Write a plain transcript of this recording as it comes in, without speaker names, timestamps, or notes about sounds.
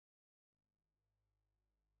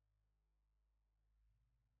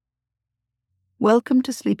Welcome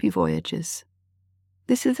to Sleepy Voyages.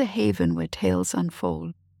 This is a haven where tales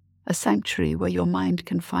unfold, a sanctuary where your mind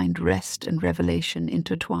can find rest and revelation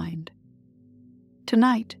intertwined.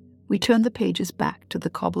 Tonight, we turn the pages back to the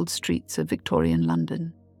cobbled streets of Victorian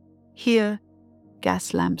London. Here,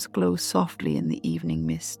 gas lamps glow softly in the evening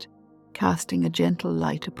mist, casting a gentle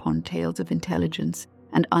light upon tales of intelligence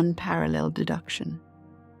and unparalleled deduction.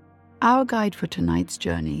 Our guide for tonight's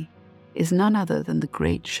journey is none other than the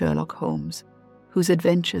great Sherlock Holmes, whose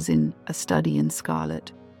adventures in A Study in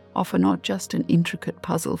Scarlet offer not just an intricate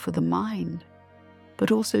puzzle for the mind,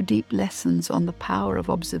 but also deep lessons on the power of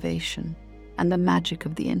observation and the magic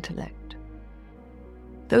of the intellect.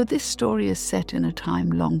 Though this story is set in a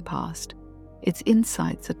time long past, its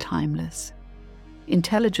insights are timeless.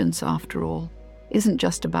 Intelligence, after all, isn't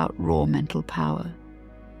just about raw mental power.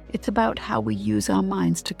 It's about how we use our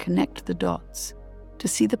minds to connect the dots, to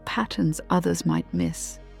see the patterns others might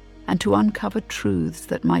miss, and to uncover truths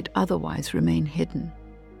that might otherwise remain hidden.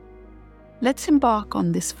 Let's embark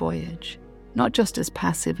on this voyage, not just as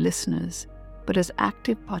passive listeners, but as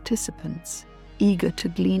active participants, eager to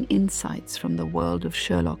glean insights from the world of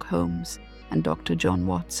Sherlock Holmes and Dr. John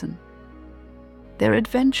Watson. Their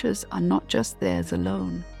adventures are not just theirs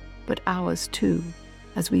alone, but ours too,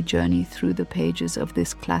 as we journey through the pages of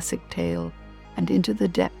this classic tale and into the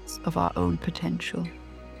depths of our own potential.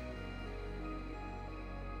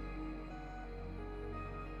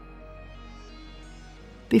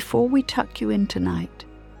 Before we tuck you in tonight,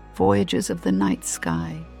 voyagers of the night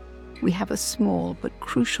sky, we have a small but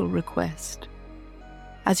crucial request.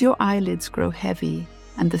 As your eyelids grow heavy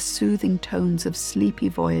and the soothing tones of Sleepy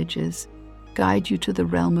Voyages guide you to the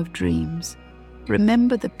realm of dreams,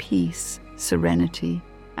 remember the peace, serenity,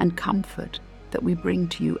 and comfort that we bring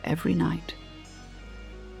to you every night.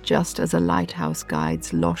 Just as a lighthouse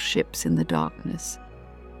guides lost ships in the darkness,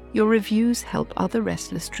 your reviews help other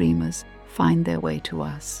restless dreamers find their way to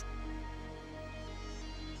us.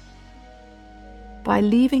 By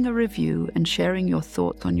leaving a review and sharing your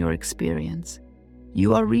thoughts on your experience,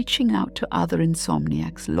 you are reaching out to other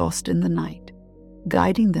insomniacs lost in the night,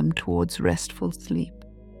 guiding them towards restful sleep.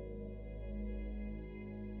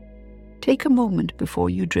 Take a moment before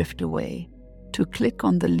you drift away to click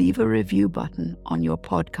on the Leave a Review button on your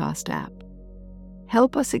podcast app.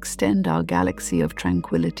 Help us extend our galaxy of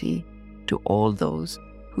tranquility to all those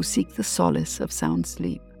who seek the solace of sound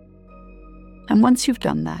sleep. And once you've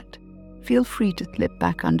done that, feel free to slip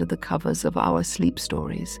back under the covers of our sleep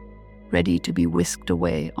stories, ready to be whisked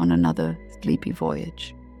away on another sleepy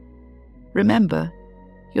voyage. Remember,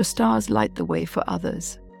 your stars light the way for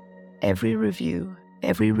others. Every review,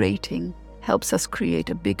 every rating helps us create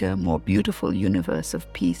a bigger, more beautiful universe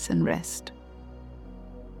of peace and rest.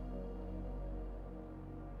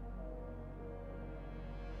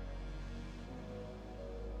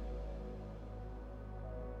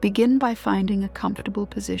 Begin by finding a comfortable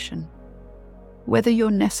position. Whether you're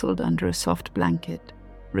nestled under a soft blanket,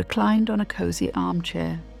 reclined on a cozy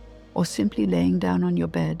armchair, or simply laying down on your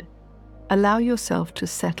bed, allow yourself to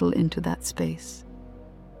settle into that space.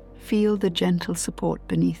 Feel the gentle support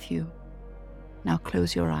beneath you. Now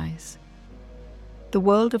close your eyes. The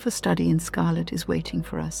world of A Study in Scarlet is waiting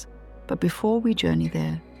for us, but before we journey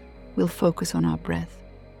there, we'll focus on our breath.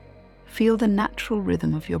 Feel the natural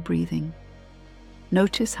rhythm of your breathing.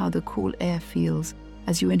 Notice how the cool air feels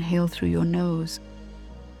as you inhale through your nose,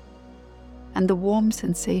 and the warm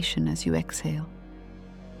sensation as you exhale.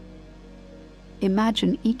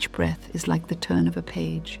 Imagine each breath is like the turn of a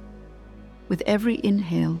page. With every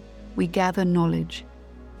inhale, we gather knowledge,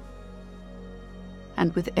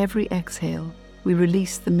 and with every exhale, we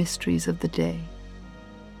release the mysteries of the day.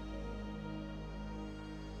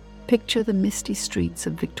 Picture the misty streets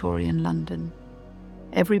of Victorian London.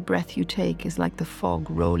 Every breath you take is like the fog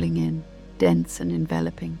rolling in, dense and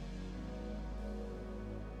enveloping.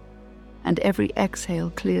 And every exhale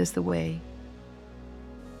clears the way,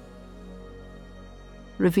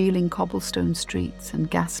 revealing cobblestone streets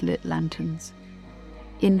and gaslit lanterns.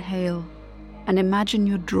 Inhale and imagine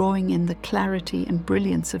you're drawing in the clarity and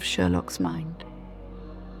brilliance of Sherlock's mind.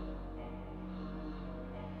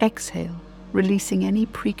 Exhale, releasing any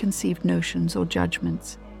preconceived notions or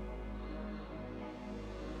judgments.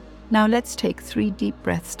 Now let's take 3 deep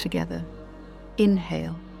breaths together.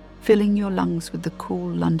 Inhale, filling your lungs with the cool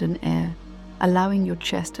London air, allowing your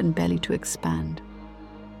chest and belly to expand.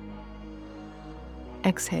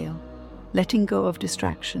 Exhale, letting go of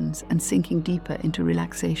distractions and sinking deeper into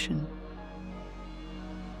relaxation.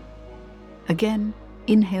 Again,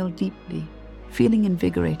 inhale deeply, feeling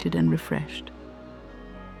invigorated and refreshed.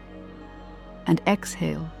 And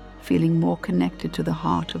exhale, feeling more connected to the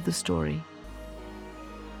heart of the story.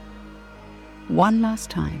 One last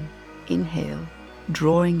time, inhale,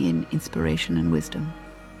 drawing in inspiration and wisdom.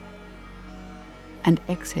 And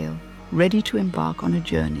exhale, ready to embark on a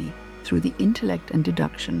journey through the intellect and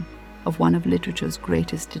deduction of one of literature's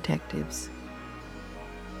greatest detectives.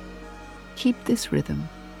 Keep this rhythm,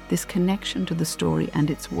 this connection to the story and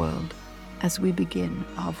its world, as we begin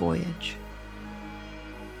our voyage.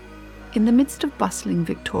 In the midst of bustling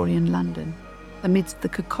Victorian London, amidst the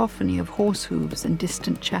cacophony of horse hooves and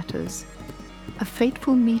distant chatters, a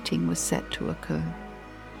fateful meeting was set to occur.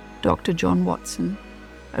 Dr. John Watson,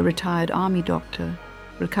 a retired army doctor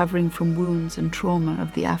recovering from wounds and trauma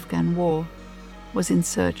of the Afghan war, was in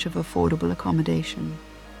search of affordable accommodation.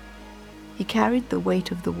 He carried the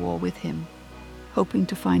weight of the war with him, hoping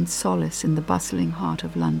to find solace in the bustling heart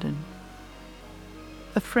of London.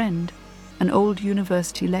 A friend, an old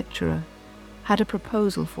university lecturer, had a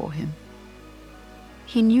proposal for him.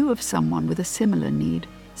 He knew of someone with a similar need,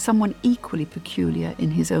 someone equally peculiar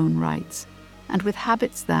in his own rights, and with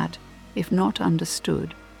habits that, if not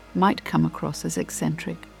understood, might come across as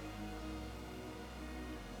eccentric.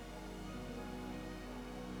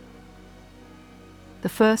 The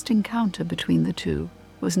first encounter between the two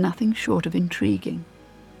was nothing short of intriguing.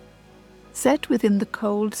 Set within the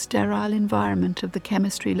cold, sterile environment of the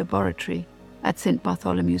chemistry laboratory at St.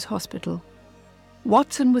 Bartholomew's Hospital,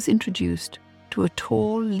 Watson was introduced to a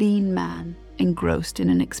tall, lean man engrossed in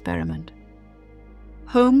an experiment.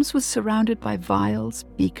 Holmes was surrounded by vials,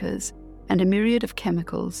 beakers, and a myriad of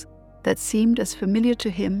chemicals that seemed as familiar to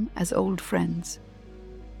him as old friends.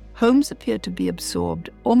 Holmes appeared to be absorbed,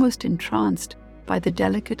 almost entranced, by the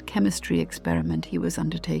delicate chemistry experiment he was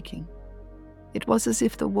undertaking. It was as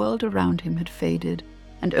if the world around him had faded,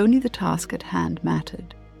 and only the task at hand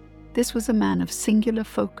mattered. This was a man of singular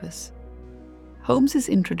focus. Holmes's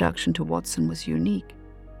introduction to Watson was unique.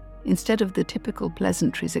 Instead of the typical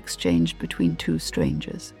pleasantries exchanged between two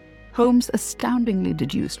strangers, Holmes astoundingly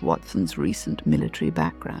deduced Watson's recent military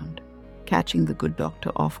background, catching the good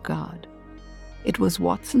doctor off guard. It was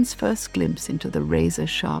Watson's first glimpse into the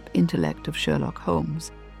razor-sharp intellect of Sherlock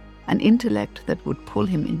Holmes, an intellect that would pull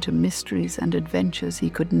him into mysteries and adventures he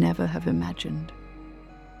could never have imagined.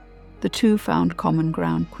 The two found common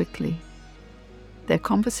ground quickly. Their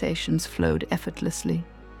conversations flowed effortlessly,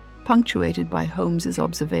 punctuated by Holmes's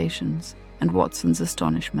observations and Watson's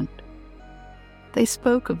astonishment. They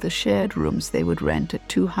spoke of the shared rooms they would rent at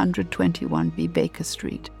 221B Baker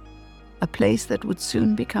Street, a place that would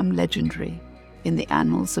soon become legendary in the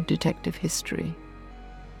annals of detective history.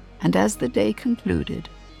 And as the day concluded,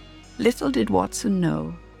 little did Watson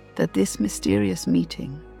know that this mysterious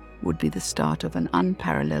meeting would be the start of an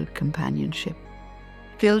unparalleled companionship,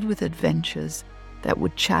 filled with adventures that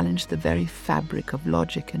would challenge the very fabric of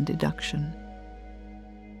logic and deduction.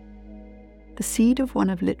 The seed of one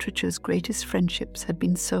of literature's greatest friendships had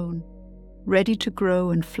been sown, ready to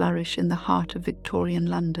grow and flourish in the heart of Victorian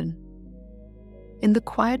London. In the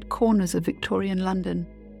quiet corners of Victorian London,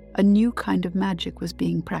 a new kind of magic was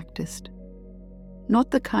being practiced.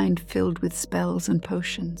 Not the kind filled with spells and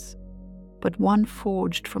potions, but one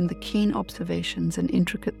forged from the keen observations and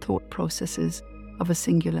intricate thought processes of a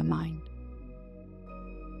singular mind.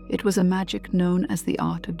 It was a magic known as the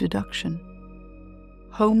art of deduction.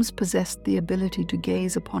 Holmes possessed the ability to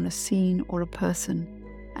gaze upon a scene or a person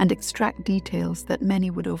and extract details that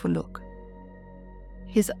many would overlook.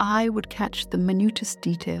 His eye would catch the minutest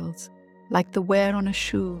details, like the wear on a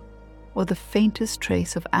shoe or the faintest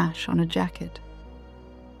trace of ash on a jacket.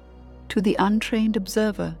 To the untrained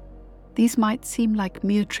observer, these might seem like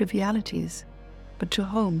mere trivialities, but to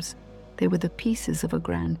Holmes, they were the pieces of a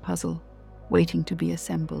grand puzzle, waiting to be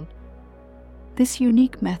assembled. This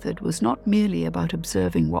unique method was not merely about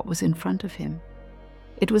observing what was in front of him.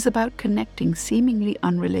 It was about connecting seemingly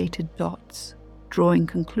unrelated dots, drawing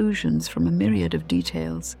conclusions from a myriad of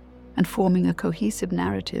details, and forming a cohesive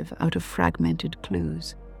narrative out of fragmented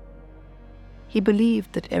clues. He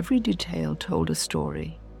believed that every detail told a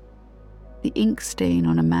story. The ink stain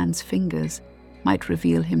on a man's fingers might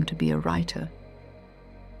reveal him to be a writer.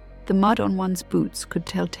 The mud on one's boots could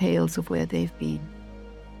tell tales of where they've been.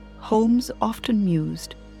 Holmes often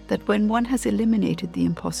mused that when one has eliminated the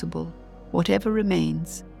impossible, whatever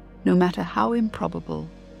remains, no matter how improbable,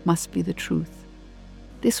 must be the truth.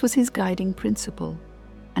 This was his guiding principle,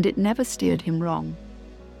 and it never steered him wrong.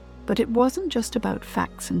 But it wasn't just about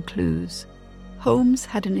facts and clues. Holmes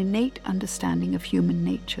had an innate understanding of human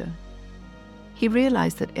nature. He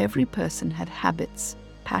realized that every person had habits,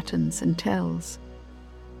 patterns, and tells.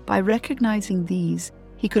 By recognizing these,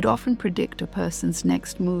 he could often predict a person's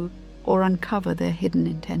next move or uncover their hidden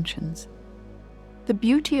intentions. The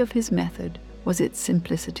beauty of his method was its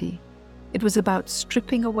simplicity. It was about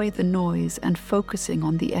stripping away the noise and focusing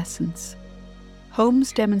on the essence.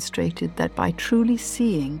 Holmes demonstrated that by truly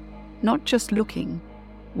seeing, not just looking,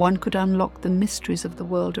 one could unlock the mysteries of the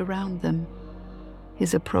world around them.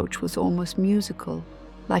 His approach was almost musical,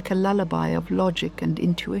 like a lullaby of logic and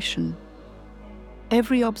intuition.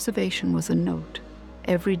 Every observation was a note,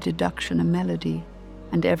 every deduction a melody,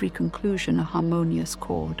 and every conclusion a harmonious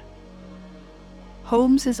chord.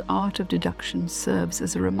 Holmes's art of deduction serves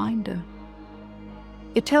as a reminder.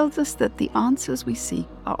 It tells us that the answers we seek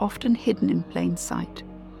are often hidden in plain sight,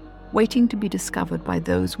 waiting to be discovered by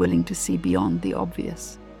those willing to see beyond the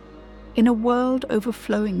obvious. In a world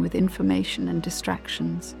overflowing with information and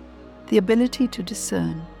distractions, the ability to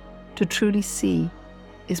discern, to truly see,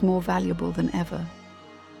 is more valuable than ever.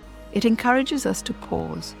 It encourages us to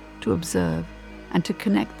pause, to observe, and to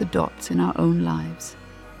connect the dots in our own lives,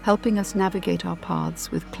 helping us navigate our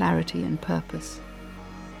paths with clarity and purpose.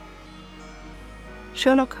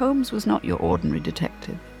 Sherlock Holmes was not your ordinary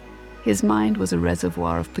detective. His mind was a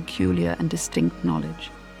reservoir of peculiar and distinct knowledge.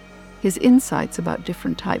 His insights about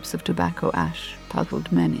different types of tobacco ash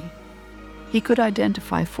puzzled many. He could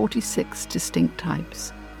identify 46 distinct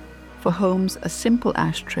types. For Holmes, a simple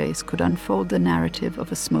ashtrays could unfold the narrative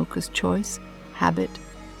of a smoker's choice, habit,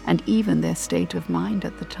 and even their state of mind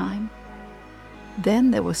at the time.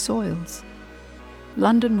 Then there were soils.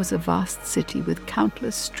 London was a vast city with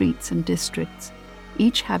countless streets and districts,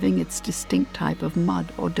 each having its distinct type of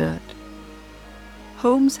mud or dirt.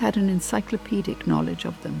 Holmes had an encyclopedic knowledge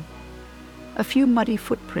of them. A few muddy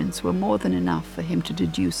footprints were more than enough for him to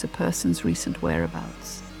deduce a person's recent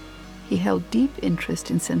whereabouts. He held deep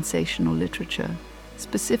interest in sensational literature,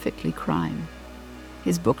 specifically crime.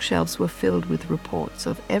 His bookshelves were filled with reports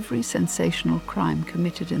of every sensational crime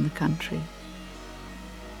committed in the country.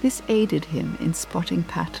 This aided him in spotting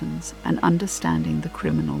patterns and understanding the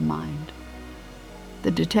criminal mind. The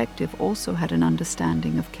detective also had an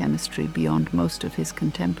understanding of chemistry beyond most of his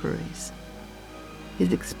contemporaries.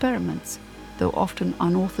 His experiments, though often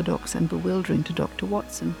unorthodox and bewildering to Dr.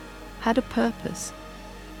 Watson, had a purpose.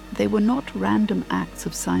 They were not random acts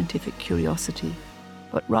of scientific curiosity,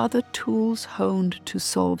 but rather tools honed to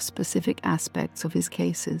solve specific aspects of his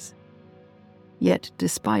cases. Yet,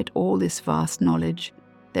 despite all this vast knowledge,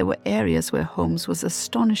 there were areas where Holmes was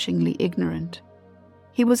astonishingly ignorant.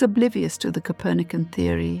 He was oblivious to the Copernican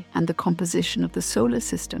theory and the composition of the solar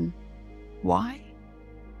system. Why?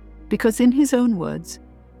 Because in his own words,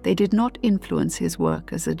 they did not influence his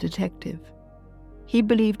work as a detective. He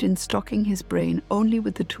believed in stocking his brain only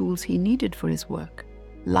with the tools he needed for his work,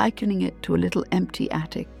 likening it to a little empty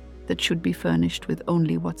attic that should be furnished with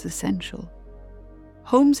only what's essential.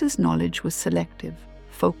 Holmes's knowledge was selective,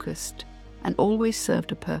 focused, and always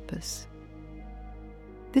served a purpose.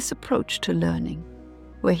 This approach to learning,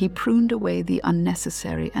 where he pruned away the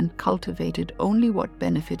unnecessary and cultivated only what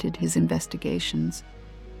benefited his investigations,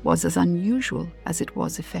 was as unusual as it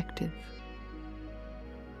was effective.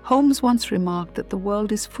 Holmes once remarked that the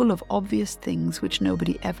world is full of obvious things which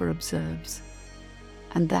nobody ever observes,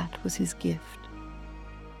 and that was his gift.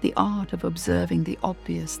 The art of observing the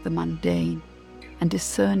obvious, the mundane, and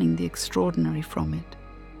discerning the extraordinary from it.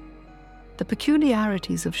 The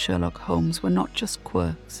peculiarities of Sherlock Holmes were not just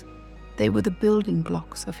quirks. They were the building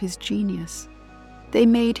blocks of his genius. They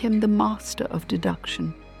made him the master of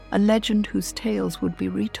deduction, a legend whose tales would be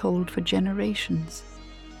retold for generations.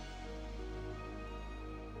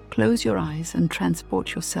 Close your eyes and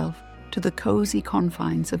transport yourself to the cozy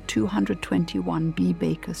confines of 221 B.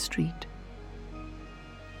 Baker Street.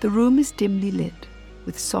 The room is dimly lit,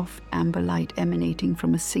 with soft amber light emanating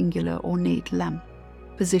from a singular ornate lamp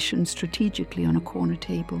positioned strategically on a corner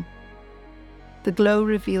table. The glow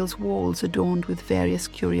reveals walls adorned with various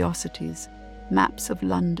curiosities, maps of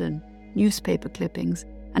London, newspaper clippings,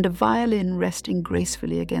 and a violin resting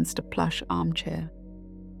gracefully against a plush armchair.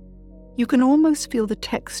 You can almost feel the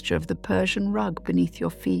texture of the Persian rug beneath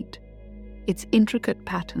your feet, its intricate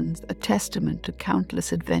patterns a testament to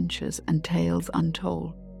countless adventures and tales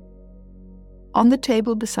untold. On the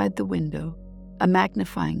table beside the window, a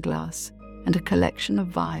magnifying glass and a collection of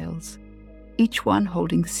vials, each one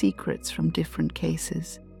holding secrets from different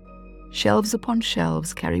cases. Shelves upon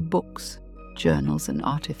shelves carry books, journals, and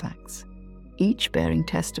artifacts, each bearing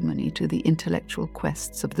testimony to the intellectual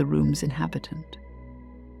quests of the room's inhabitant.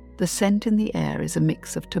 The scent in the air is a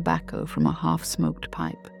mix of tobacco from a half-smoked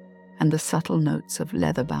pipe and the subtle notes of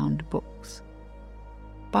leather-bound books.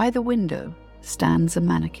 By the window stands a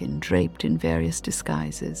mannequin draped in various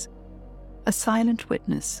disguises, a silent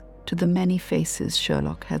witness to the many faces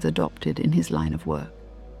Sherlock has adopted in his line of work.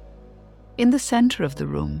 In the center of the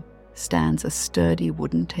room stands a sturdy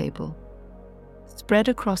wooden table, Spread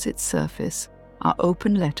across its surface are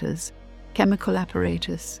open letters, chemical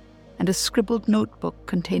apparatus, and a scribbled notebook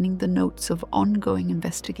containing the notes of ongoing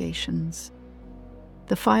investigations.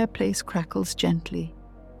 The fireplace crackles gently,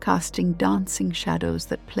 casting dancing shadows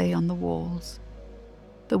that play on the walls.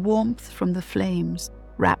 The warmth from the flames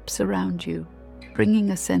wraps around you, bringing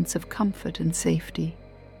a sense of comfort and safety.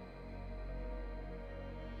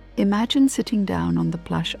 Imagine sitting down on the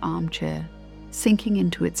plush armchair, sinking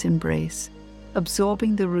into its embrace,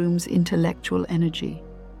 absorbing the room's intellectual energy.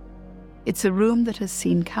 It's a room that has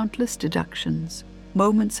seen countless deductions,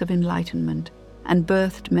 moments of enlightenment, and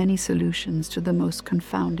birthed many solutions to the most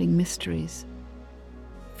confounding mysteries.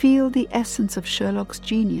 Feel the essence of Sherlock's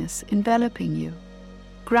genius enveloping you,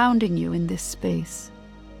 grounding you in this space,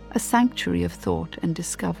 a sanctuary of thought and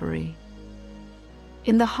discovery.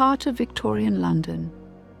 In the heart of Victorian London,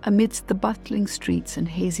 amidst the bustling streets and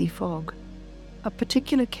hazy fog, a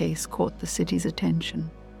particular case caught the city's attention.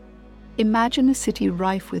 Imagine a city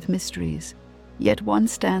rife with mysteries, yet one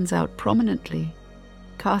stands out prominently,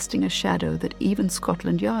 casting a shadow that even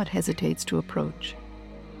Scotland Yard hesitates to approach.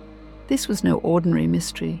 This was no ordinary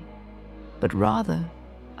mystery, but rather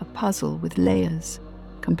a puzzle with layers,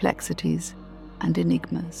 complexities, and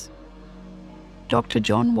enigmas. Dr.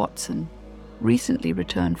 John Watson, recently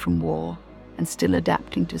returned from war and still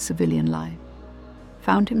adapting to civilian life,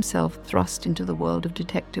 found himself thrust into the world of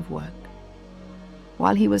detective work.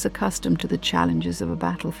 While he was accustomed to the challenges of a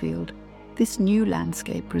battlefield, this new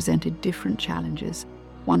landscape presented different challenges,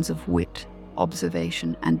 ones of wit,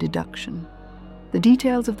 observation, and deduction. The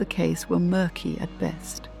details of the case were murky at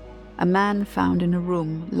best. A man found in a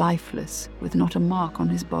room, lifeless, with not a mark on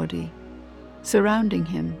his body. Surrounding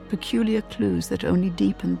him, peculiar clues that only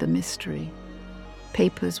deepened the mystery.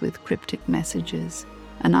 Papers with cryptic messages,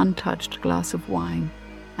 an untouched glass of wine,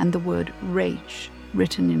 and the word "rage"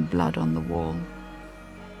 written in blood on the wall.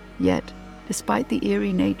 Yet, despite the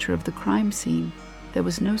eerie nature of the crime scene, there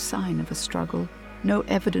was no sign of a struggle, no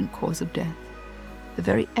evident cause of death. The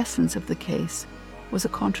very essence of the case was a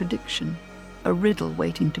contradiction, a riddle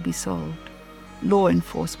waiting to be solved. Law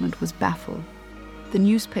enforcement was baffled. The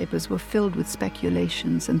newspapers were filled with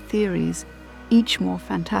speculations and theories, each more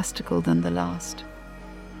fantastical than the last.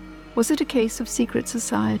 Was it a case of secret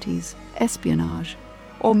societies, espionage,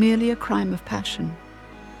 or merely a crime of passion?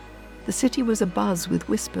 The city was abuzz with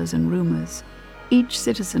whispers and rumors, each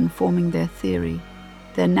citizen forming their theory,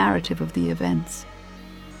 their narrative of the events.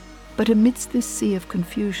 But amidst this sea of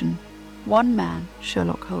confusion, one man,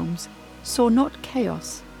 Sherlock Holmes, saw not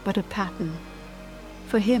chaos, but a pattern.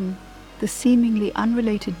 For him, the seemingly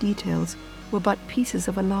unrelated details were but pieces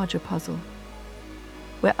of a larger puzzle.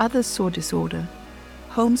 Where others saw disorder,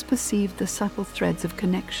 Holmes perceived the subtle threads of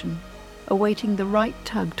connection, awaiting the right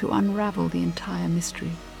tug to unravel the entire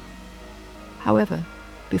mystery. However,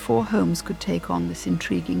 before Holmes could take on this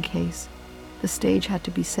intriguing case, the stage had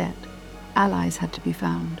to be set, allies had to be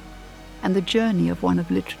found, and the journey of one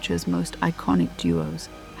of literature's most iconic duos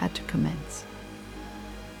had to commence.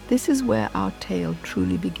 This is where our tale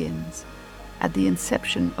truly begins, at the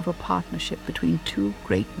inception of a partnership between two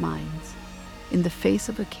great minds, in the face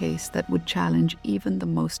of a case that would challenge even the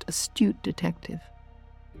most astute detective.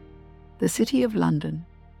 The city of London,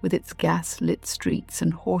 with its gas-lit streets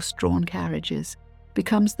and horse-drawn carriages,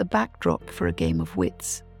 becomes the backdrop for a game of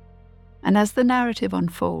wits. And as the narrative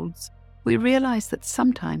unfolds, we realize that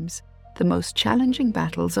sometimes the most challenging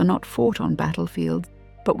battles are not fought on battlefields,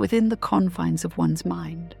 but within the confines of one's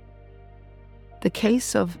mind. The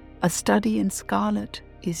case of A Study in Scarlet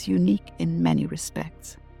is unique in many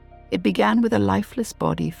respects. It began with a lifeless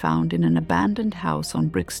body found in an abandoned house on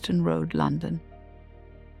Brixton Road, London.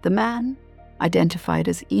 The man, identified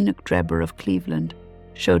as Enoch Drebber of Cleveland,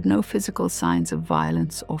 showed no physical signs of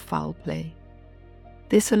violence or foul play.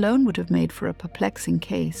 This alone would have made for a perplexing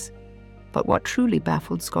case, but what truly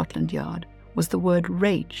baffled Scotland Yard was the word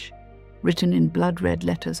 "rage" written in blood-red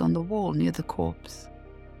letters on the wall near the corpse.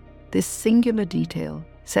 This singular detail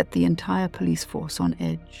set the entire police force on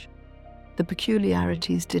edge. The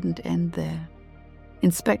peculiarities didn't end there.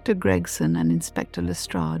 Inspector Gregson and Inspector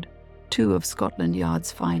Lestrade, two of Scotland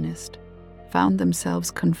Yard's finest, found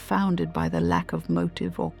themselves confounded by the lack of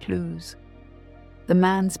motive or clues. The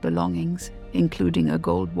man's belongings, including a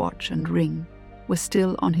gold watch and ring, were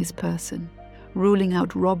still on his person, ruling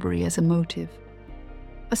out robbery as a motive.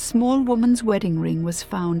 A small woman's wedding ring was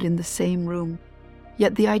found in the same room,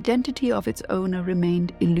 yet the identity of its owner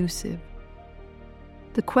remained elusive.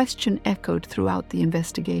 The question echoed throughout the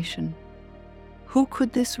investigation. Who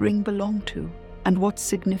could this ring belong to, and what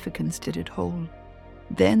significance did it hold?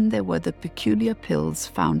 Then there were the peculiar pills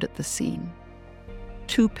found at the scene.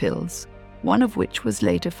 2 pills, one of which was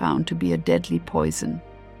later found to be a deadly poison,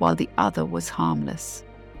 while the other was harmless.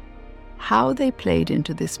 How they played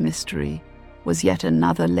into this mystery was yet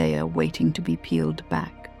another layer waiting to be peeled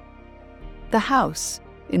back. The house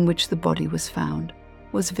in which the body was found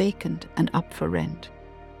was vacant and up for rent.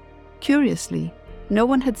 Curiously, no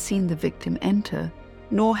one had seen the victim enter,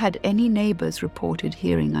 nor had any neighbors reported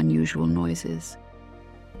hearing unusual noises.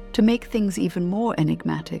 To make things even more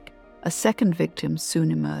enigmatic, a second victim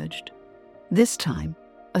soon emerged. This time,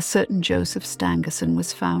 a certain Joseph Stangerson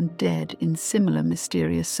was found dead in similar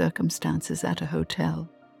mysterious circumstances at a hotel.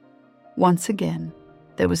 Once again,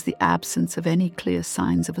 there was the absence of any clear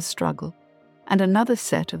signs of a struggle, and another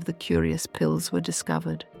set of the curious pills were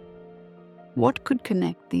discovered. What could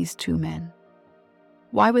connect these two men?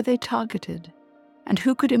 Why were they targeted? And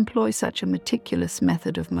who could employ such a meticulous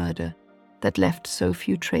method of murder that left so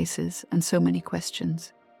few traces and so many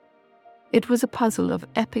questions? It was a puzzle of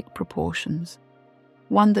epic proportions,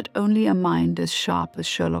 one that only a mind as sharp as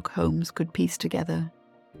Sherlock Holmes could piece together.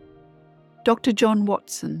 Dr. John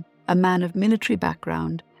Watson, a man of military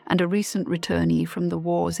background and a recent returnee from the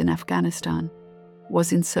wars in Afghanistan,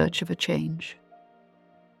 was in search of a change.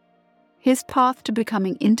 His path to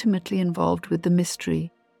becoming intimately involved with the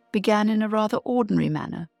mystery began in a rather ordinary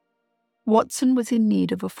manner. Watson was in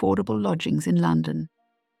need of affordable lodgings in London.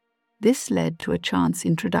 This led to a chance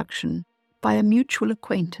introduction by a mutual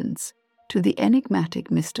acquaintance to the enigmatic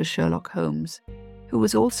Mr. Sherlock Holmes, who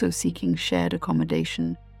was also seeking shared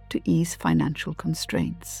accommodation to ease financial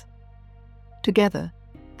constraints. Together,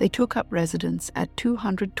 they took up residence at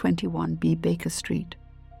 221B Baker Street,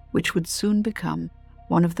 which would soon become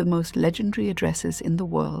one of the most legendary addresses in the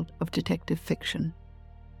world of detective fiction.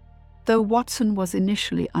 Though Watson was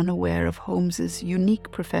initially unaware of Holmes's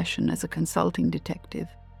unique profession as a consulting detective,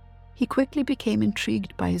 he quickly became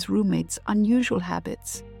intrigued by his roommate's unusual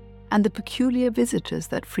habits and the peculiar visitors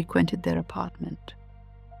that frequented their apartment.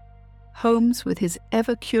 Holmes, with his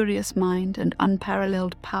ever-curious mind and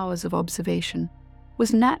unparalleled powers of observation,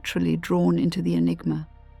 was naturally drawn into the enigma,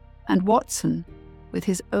 and Watson, with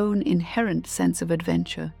his own inherent sense of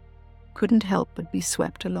adventure, couldn't help but be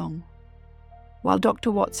swept along. While Dr.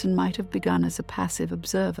 Watson might have begun as a passive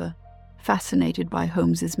observer, fascinated by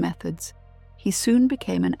Holmes's methods, he soon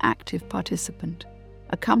became an active participant,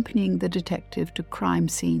 accompanying the detective to crime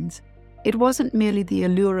scenes. It wasn't merely the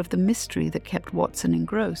allure of the mystery that kept Watson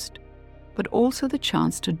engrossed, but also the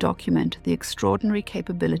chance to document the extraordinary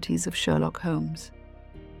capabilities of Sherlock Holmes.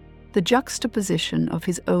 The juxtaposition of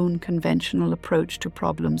his own conventional approach to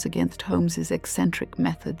problems against Holmes's eccentric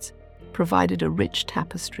methods provided a rich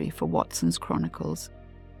tapestry for Watson's chronicles.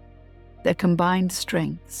 Their combined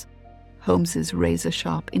strengths, Holmes's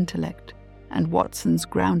razor-sharp intellect and Watson's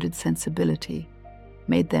grounded sensibility,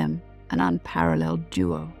 made them an unparalleled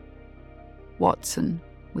duo. Watson,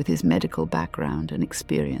 with his medical background and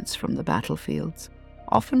experience from the battlefields,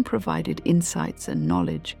 often provided insights and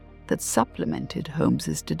knowledge that supplemented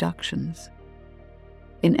Holmes's deductions.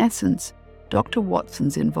 In essence, Dr.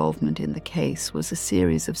 Watson's involvement in the case was a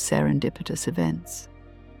series of serendipitous events.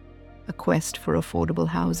 A quest for affordable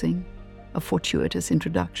housing, a fortuitous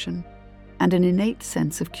introduction, and an innate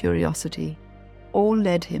sense of curiosity all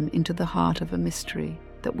led him into the heart of a mystery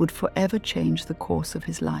that would forever change the course of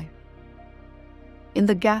his life. In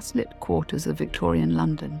the gaslit quarters of Victorian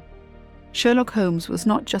London, Sherlock Holmes was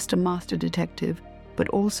not just a master detective, but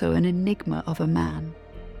also an enigma of a man.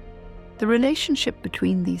 The relationship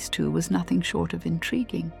between these two was nothing short of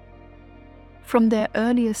intriguing. From their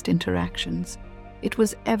earliest interactions, it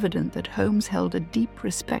was evident that Holmes held a deep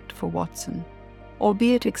respect for Watson,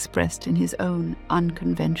 albeit expressed in his own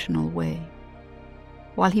unconventional way.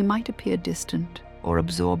 While he might appear distant or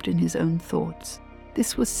absorbed in his own thoughts,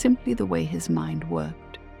 this was simply the way his mind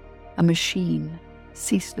worked, a machine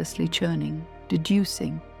ceaselessly churning,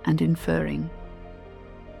 deducing, and inferring.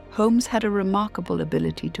 Holmes had a remarkable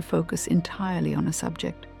ability to focus entirely on a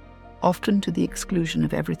subject, often to the exclusion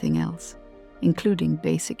of everything else, including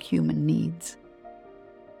basic human needs.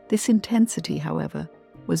 This intensity, however,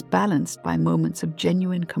 was balanced by moments of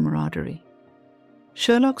genuine camaraderie.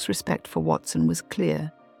 Sherlock's respect for Watson was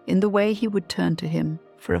clear in the way he would turn to him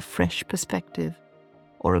for a fresh perspective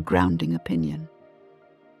or a grounding opinion.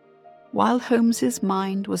 While Holmes's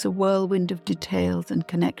mind was a whirlwind of details and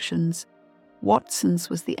connections, Watson's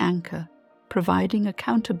was the anchor, providing a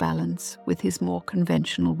counterbalance with his more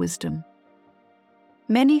conventional wisdom.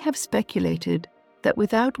 Many have speculated that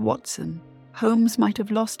without Watson, Holmes might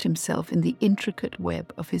have lost himself in the intricate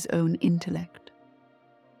web of his own intellect.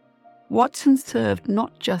 Watson served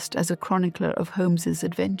not just as a chronicler of Holmes's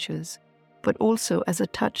adventures, but also as a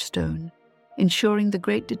touchstone ensuring the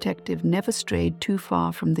great detective never strayed too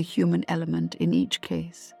far from the human element in each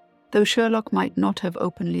case. Though Sherlock might not have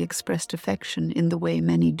openly expressed affection in the way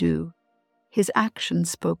many do, his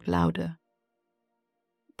actions spoke louder.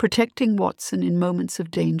 Protecting Watson in moments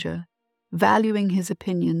of danger, valuing his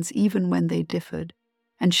opinions even when they differed,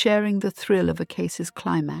 and sharing the thrill of a case's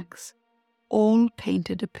climax, all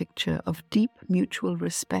painted a picture of deep mutual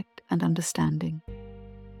respect and understanding.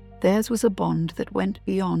 Theirs was a bond that went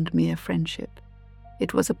beyond mere friendship.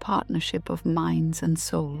 It was a partnership of minds and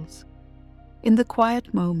souls. In the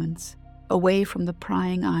quiet moments, away from the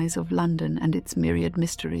prying eyes of London and its myriad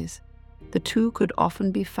mysteries, the two could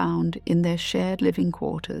often be found in their shared living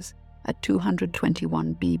quarters at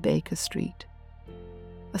 221B Baker Street.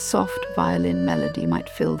 A soft violin melody might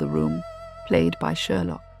fill the room, played by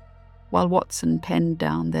Sherlock, while Watson penned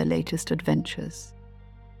down their latest adventures.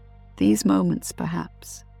 These moments,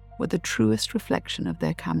 perhaps, were the truest reflection of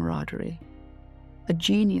their camaraderie. A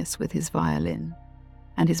genius with his violin,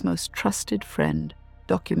 and his most trusted friend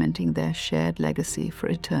documenting their shared legacy for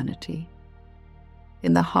eternity.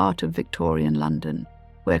 In the heart of Victorian London,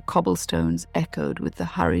 where cobblestones echoed with the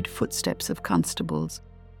hurried footsteps of constables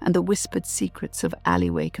and the whispered secrets of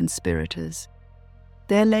alleyway conspirators,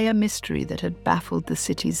 there lay a mystery that had baffled the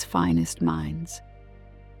city's finest minds.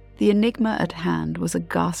 The enigma at hand was a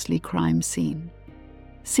ghastly crime scene,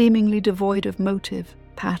 seemingly devoid of motive,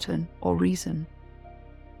 pattern, or reason.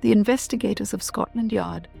 The investigators of Scotland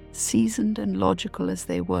Yard, seasoned and logical as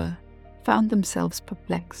they were, found themselves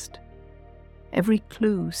perplexed. Every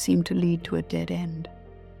clue seemed to lead to a dead end.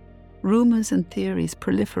 Rumours and theories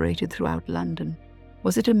proliferated throughout London.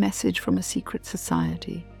 Was it a message from a secret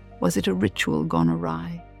society? Was it a ritual gone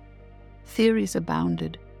awry? Theories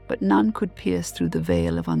abounded, but none could pierce through the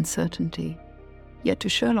veil of uncertainty. Yet to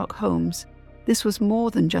Sherlock Holmes, this was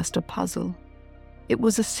more than just a puzzle. It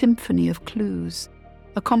was a symphony of clues,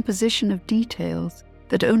 a composition of details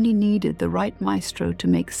that only needed the right maestro to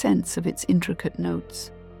make sense of its intricate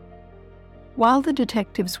notes. While the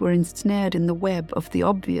detectives were ensnared in the web of the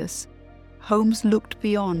obvious, Holmes looked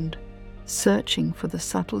beyond, searching for the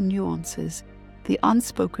subtle nuances, the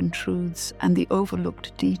unspoken truths, and the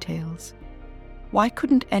overlooked details. Why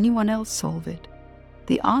couldn't anyone else solve it?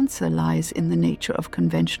 The answer lies in the nature of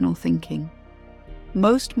conventional thinking.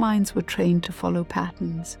 Most minds were trained to follow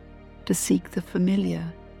patterns, to seek the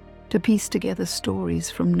familiar, to piece together stories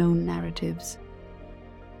from known narratives.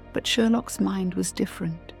 But Sherlock's mind was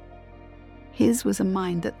different. His was a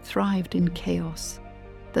mind that thrived in chaos,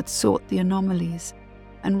 that sought the anomalies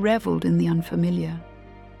and reveled in the unfamiliar.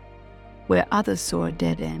 Where others saw a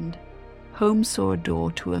dead end, Holmes saw a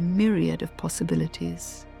door to a myriad of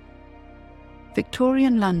possibilities.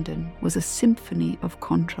 Victorian London was a symphony of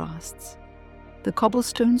contrasts. The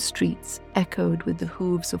cobblestone streets echoed with the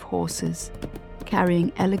hooves of horses,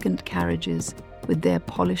 carrying elegant carriages with their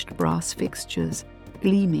polished brass fixtures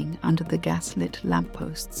gleaming under the gas-lit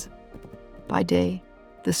lampposts. By day,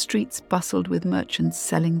 the streets bustled with merchants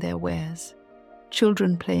selling their wares,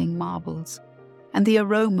 children playing marbles, and the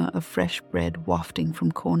aroma of fresh bread wafting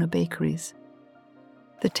from corner bakeries.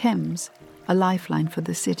 The Thames, a lifeline for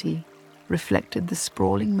the city, reflected the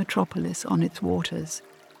sprawling metropolis on its waters,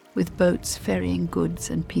 with boats ferrying goods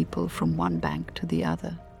and people from one bank to the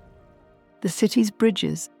other. The city's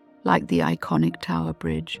bridges, like the iconic Tower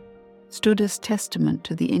Bridge, stood as testament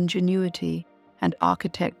to the ingenuity and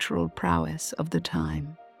architectural prowess of the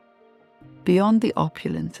time. Beyond the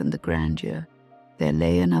opulence and the grandeur, there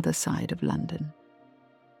lay another side of London.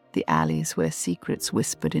 The alleys where secrets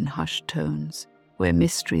whispered in hushed tones, where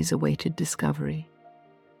mysteries awaited discovery.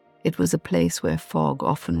 It was a place where fog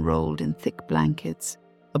often rolled in thick blankets,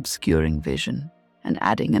 obscuring vision and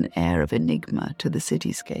adding an air of enigma to the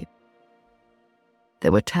cityscape.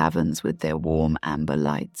 There were taverns with their warm amber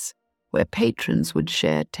lights, where patrons would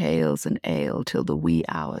share tales and ale till the wee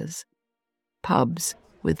hours. Pubs,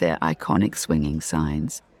 with their iconic swinging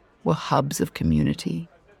signs, were hubs of community,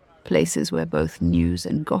 places where both news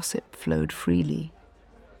and gossip flowed freely.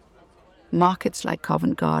 Markets like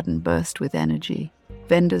Covent Garden burst with energy,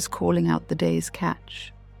 vendors calling out the day's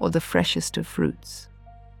catch or the freshest of fruits.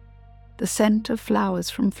 The scent of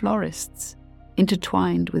flowers from florists,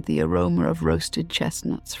 intertwined with the aroma of roasted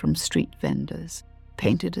chestnuts from street vendors,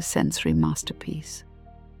 painted a sensory masterpiece.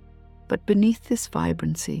 But beneath this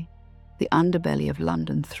vibrancy, the underbelly of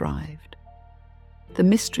London thrived. The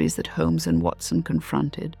mysteries that Holmes and Watson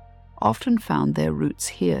confronted often found their roots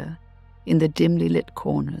here, in the dimly lit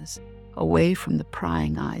corners, away from the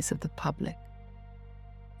prying eyes of the public.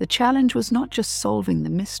 The challenge was not just solving the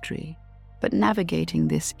mystery, but navigating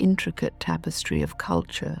this intricate tapestry of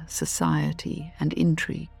culture, society, and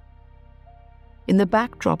intrigue. In the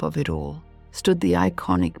backdrop of it all stood the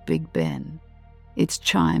iconic Big Ben, its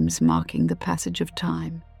chimes marking the passage of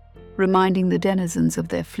time, reminding the denizens of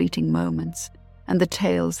their fleeting moments and the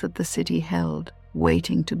tales that the city held,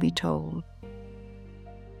 waiting to be told.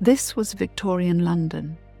 This was Victorian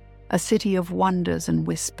London, a city of wonders and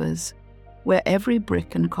whispers, where every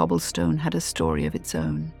brick and cobblestone had a story of its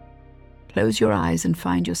own. Close your eyes and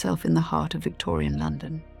find yourself in the heart of Victorian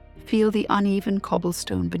London. Feel the uneven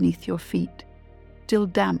cobblestone beneath your feet, still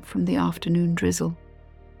damp from the afternoon drizzle.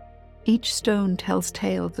 Each stone tells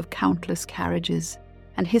tales of countless carriages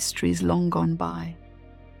and histories long gone by.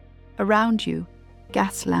 Around you,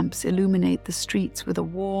 gas lamps illuminate the streets with a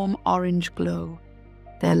warm orange glow,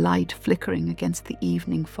 their light flickering against the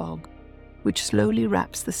evening fog, which slowly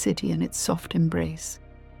wraps the city in its soft embrace.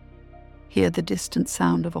 Hear the distant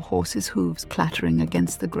sound of a horse's hooves clattering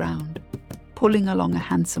against the ground, pulling along a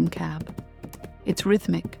hansom cab. It's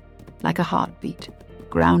rhythmic, like a heartbeat,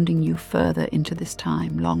 grounding you further into this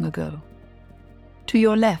time long ago. To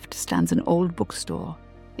your left stands an old bookstore,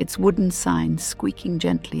 its wooden sign squeaking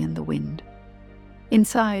gently in the wind.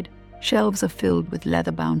 Inside, shelves are filled with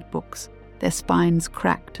leather-bound books, their spines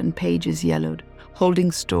cracked and pages yellowed,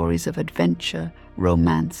 holding stories of adventure,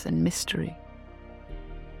 romance, and mystery.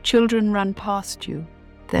 Children run past you,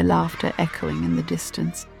 their laughter echoing in the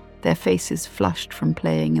distance, their faces flushed from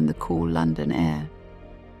playing in the cool London air.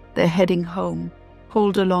 They're heading home,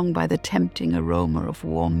 pulled along by the tempting aroma of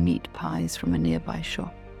warm meat pies from a nearby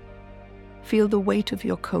shop. Feel the weight of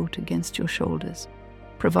your coat against your shoulders,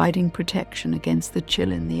 providing protection against the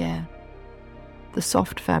chill in the air. The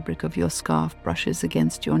soft fabric of your scarf brushes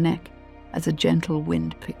against your neck as a gentle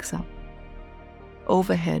wind picks up.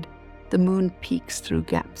 Overhead, the moon peeks through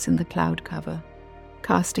gaps in the cloud cover,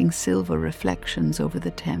 casting silver reflections over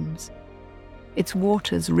the Thames. Its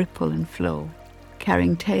waters ripple and flow,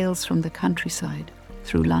 carrying tales from the countryside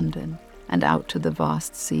through London and out to the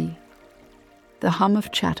vast sea. The hum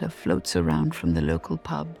of chatter floats around from the local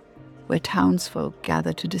pub, where townsfolk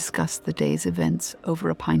gather to discuss the day's events over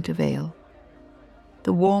a pint of ale.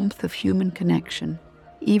 The warmth of human connection,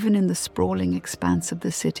 even in the sprawling expanse of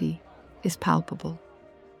the city, is palpable.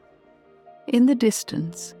 In the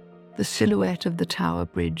distance, the silhouette of the Tower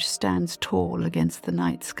Bridge stands tall against the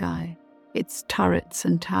night sky, its turrets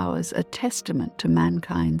and towers a testament to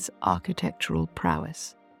mankind's architectural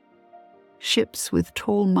prowess. Ships with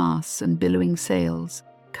tall masts and billowing sails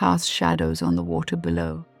cast shadows on the water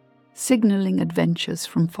below, signaling adventures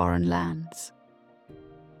from foreign lands.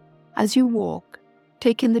 As you walk,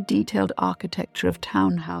 take in the detailed architecture of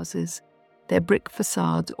townhouses, their brick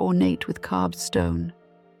facades ornate with carved stone,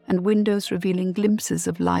 and windows revealing glimpses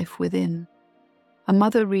of life within. A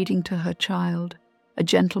mother reading to her child, a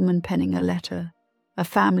gentleman penning a letter, a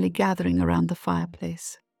family gathering around the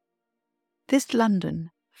fireplace. This London,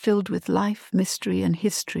 filled with life, mystery, and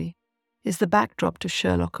history, is the backdrop to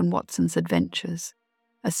Sherlock and Watson's adventures,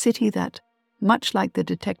 a city that, much like the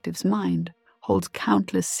detective's mind, holds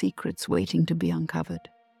countless secrets waiting to be uncovered.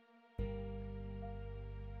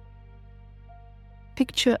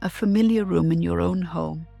 Picture a familiar room in your own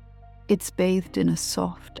home. It's bathed in a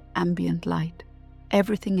soft, ambient light,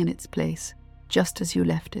 everything in its place, just as you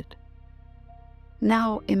left it.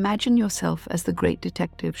 Now imagine yourself as the great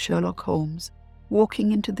detective Sherlock Holmes,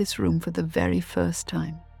 walking into this room for the very first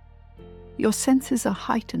time. Your senses are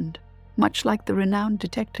heightened, much like the renowned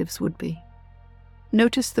detectives would be.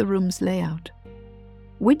 Notice the room's layout.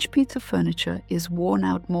 Which piece of furniture is worn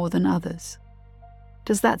out more than others?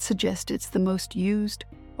 Does that suggest it's the most used,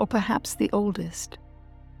 or perhaps the oldest?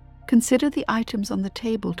 Consider the items on the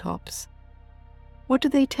tabletops. What do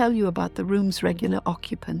they tell you about the room's regular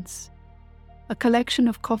occupants? A collection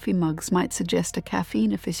of coffee mugs might suggest a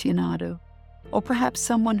caffeine aficionado, or perhaps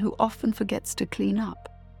someone who often forgets to clean up.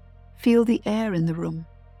 Feel the air in the room.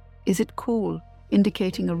 Is it cool,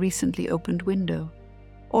 indicating a recently opened window?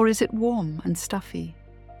 Or is it warm and stuffy,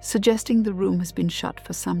 suggesting the room has been shut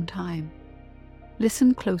for some time?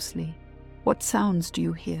 Listen closely. What sounds do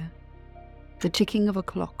you hear? The ticking of a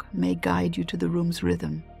clock may guide you to the room's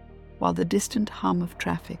rhythm, while the distant hum of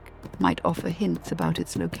traffic might offer hints about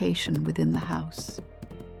its location within the house.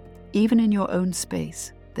 Even in your own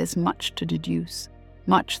space, there's much to deduce,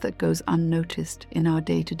 much that goes unnoticed in our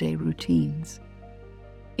day-to-day routines.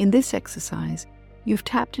 In this exercise, you've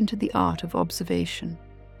tapped into the art of observation,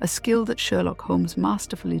 a skill that Sherlock Holmes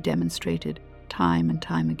masterfully demonstrated time and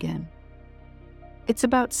time again. It's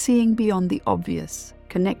about seeing beyond the obvious,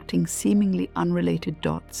 connecting seemingly unrelated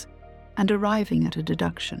dots, and arriving at a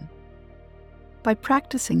deduction. By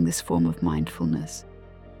practicing this form of mindfulness,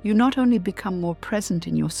 you not only become more present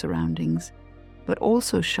in your surroundings, but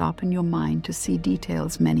also sharpen your mind to see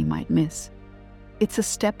details many might miss. It's a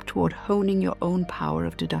step toward honing your own power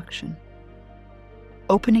of deduction.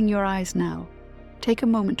 Opening your eyes now, take a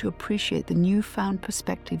moment to appreciate the newfound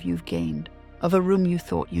perspective you've gained of a room you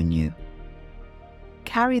thought you knew.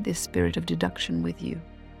 Carry this spirit of deduction with you,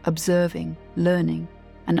 observing, learning,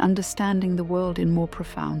 and understanding the world in more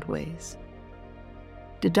profound ways.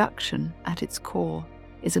 Deduction, at its core,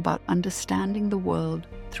 is about understanding the world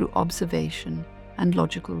through observation and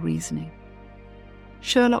logical reasoning.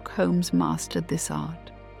 Sherlock Holmes mastered this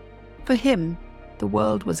art. For him, the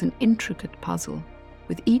world was an intricate puzzle,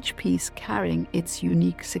 with each piece carrying its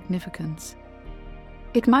unique significance.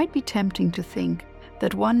 It might be tempting to think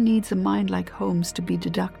that one needs a mind like Holmes to be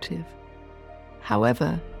deductive.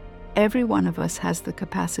 However, every one of us has the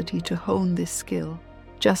capacity to hone this skill,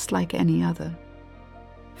 just like any other.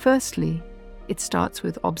 Firstly, it starts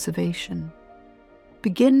with observation.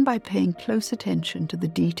 Begin by paying close attention to the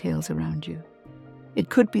details around you. It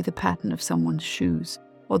could be the pattern of someone's shoes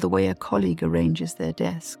or the way a colleague arranges their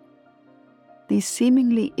desk. These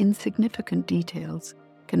seemingly insignificant details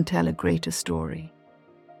can tell a greater story.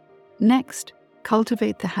 Next,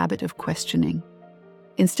 cultivate the habit of questioning.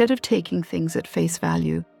 Instead of taking things at face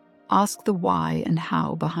value, ask the why and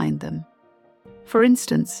how behind them. For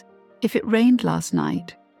instance, if it rained last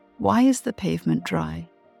night, why is the pavement dry?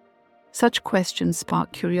 Such questions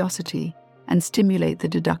spark curiosity and stimulate the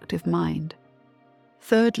deductive mind.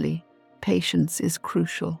 Thirdly, patience is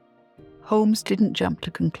crucial. Holmes didn't jump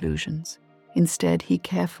to conclusions. Instead, he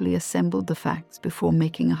carefully assembled the facts before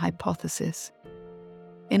making a hypothesis.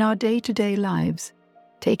 In our day-to-day lives,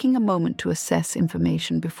 taking a moment to assess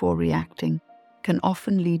information before reacting can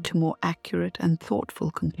often lead to more accurate and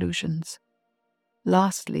thoughtful conclusions.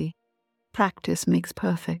 Lastly, practice makes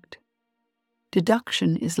perfect.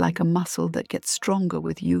 Deduction is like a muscle that gets stronger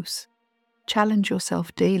with use. Challenge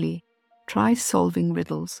yourself daily, try solving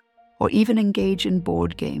riddles, or even engage in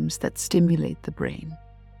board games that stimulate the brain.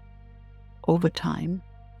 Over time,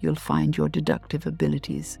 you'll find your deductive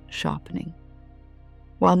abilities sharpening.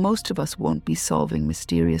 While most of us won't be solving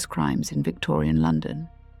mysterious crimes in Victorian London,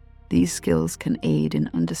 these skills can aid in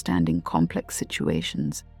understanding complex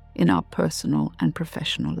situations in our personal and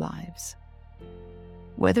professional lives.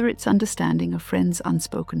 Whether it's understanding a friend's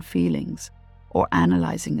unspoken feelings or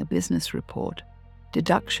analyzing a business report,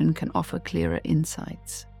 deduction can offer clearer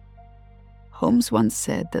insights. Holmes once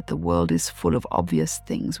said that the world is full of obvious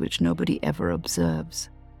things which nobody ever observes.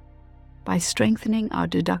 By strengthening our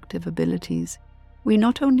deductive abilities, we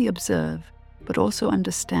not only observe, but also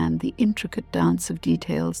understand the intricate dance of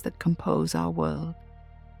details that compose our world.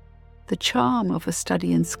 The charm of a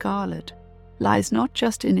study in Scarlet lies not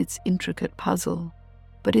just in its intricate puzzle,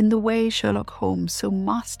 but in the way Sherlock Holmes so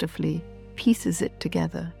masterfully pieces it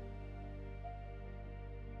together.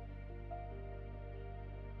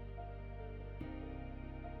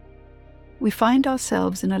 We find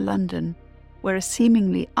ourselves in a London where a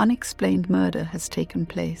seemingly unexplained murder has taken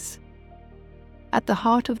place. At the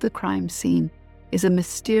heart of the crime scene is a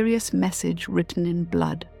mysterious message written in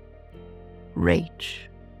blood: Rach.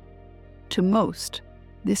 To most,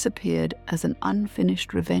 this appeared as an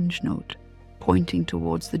unfinished revenge note, pointing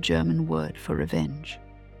towards the German word for revenge.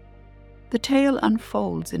 The tale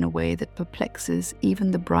unfolds in a way that perplexes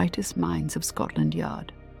even the brightest minds of Scotland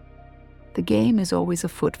Yard. The game is always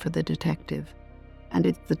afoot for the detective, and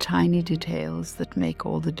it's the tiny details that make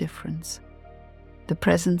all the difference. The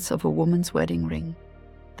presence of a woman's wedding ring,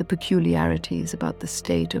 the peculiarities about the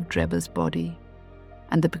state of Drebber's body,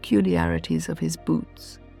 and the peculiarities of his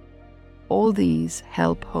boots. All these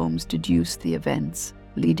help Holmes deduce the events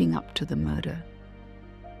leading up to the murder.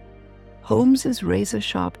 Holmes's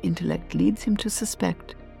razor-sharp intellect leads him to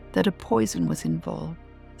suspect that a poison was involved,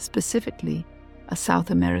 specifically a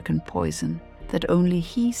South American poison that only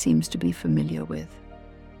he seems to be familiar with.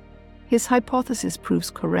 His hypothesis proves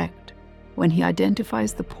correct when he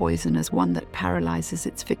identifies the poison as one that paralyzes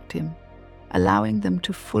its victim, allowing them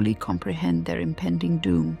to fully comprehend their impending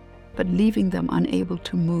doom, but leaving them unable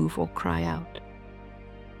to move or cry out.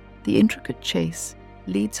 The intricate chase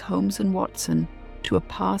leads Holmes and Watson to a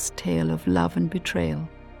past tale of love and betrayal,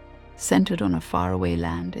 centered on a faraway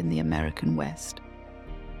land in the American West.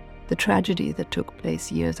 The tragedy that took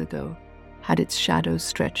place years ago had its shadows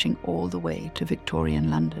stretching all the way to Victorian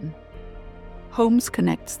London. Holmes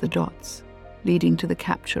connects the dots, leading to the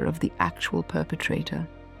capture of the actual perpetrator,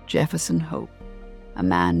 Jefferson Hope, a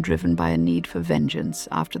man driven by a need for vengeance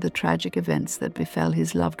after the tragic events that befell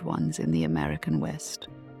his loved ones in the American West.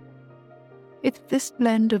 It's this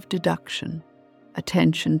blend of deduction,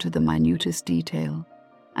 attention to the minutest detail,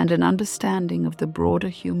 and an understanding of the broader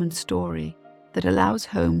human story that allows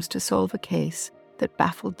Holmes to solve a case that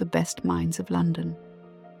baffled the best minds of London.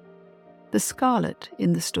 The Scarlet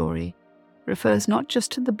in the story refers not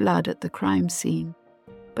just to the blood at the crime scene,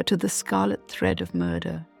 but to the scarlet thread of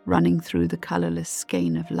murder running through the colourless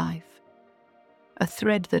skein of life, a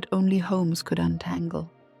thread that only Holmes could untangle.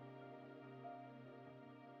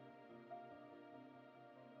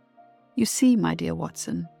 You see, my dear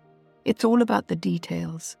Watson, it's all about the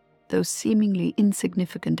details, those seemingly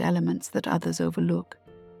insignificant elements that others overlook.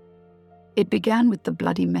 It began with the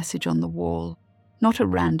bloody message on the wall, not a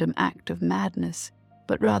random act of madness,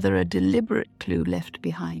 but rather a deliberate clue left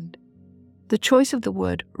behind. The choice of the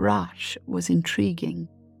word rache was intriguing.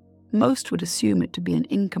 Most would assume it to be an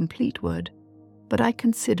incomplete word, but I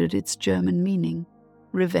considered its German meaning,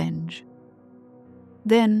 revenge.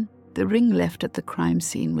 Then, the ring left at the crime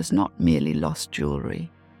scene was not merely lost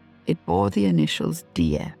jewelry. It bore the initials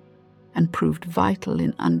DF and proved vital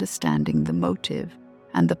in understanding the motive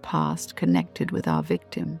and the past connected with our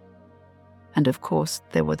victim. And of course,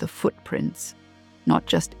 there were the footprints, not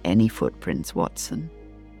just any footprints, Watson.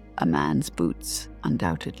 A man's boots,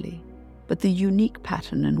 undoubtedly, but the unique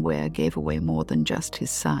pattern and wear gave away more than just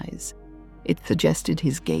his size. It suggested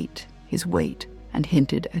his gait, his weight, and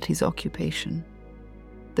hinted at his occupation.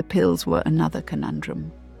 The pills were another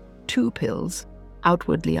conundrum. 2 pills,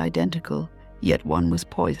 outwardly identical, yet one was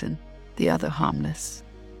poison, the other harmless.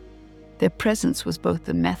 Their presence was both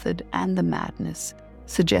the method and the madness,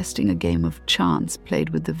 suggesting a game of chance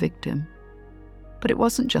played with the victim. But it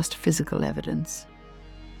wasn't just physical evidence.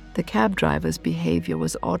 The cab driver's behavior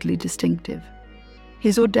was oddly distinctive.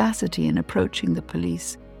 His audacity in approaching the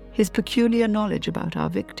police, his peculiar knowledge about our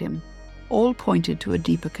victim, all pointed to a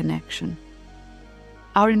deeper connection.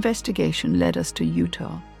 Our investigation led us to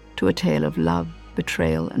Utah, to a tale of love,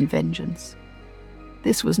 betrayal, and vengeance.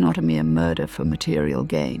 This was not a mere murder for material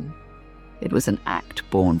gain. It was an act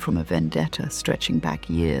born from a vendetta stretching back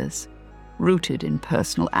years, rooted in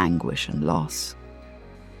personal anguish and loss.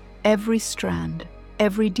 Every strand,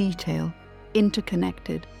 every detail,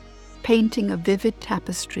 interconnected, painting a vivid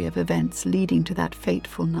tapestry of events leading to that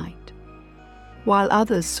fateful night. While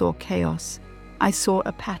others saw chaos, I saw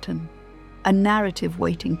a pattern, a narrative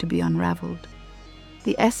waiting to be unraveled.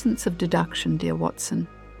 The essence of deduction, dear Watson,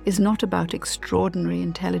 is not about extraordinary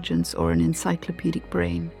intelligence or an encyclopedic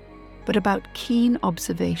brain, but about keen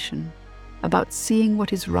observation, about seeing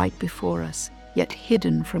what is right before us, yet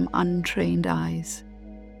hidden from untrained eyes.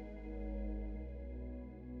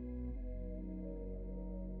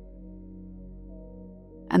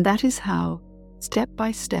 And that is how, step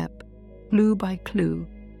by step, clue by clue,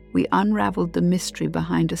 we unraveled the mystery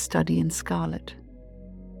behind A Study in Scarlet.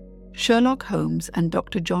 Sherlock Holmes and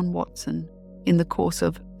Dr. John Watson, in the course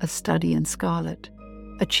of A Study in Scarlet,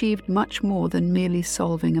 achieved much more than merely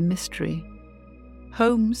solving a mystery.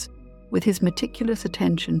 Holmes, with his meticulous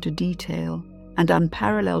attention to detail and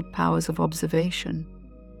unparalleled powers of observation,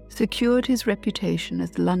 secured his reputation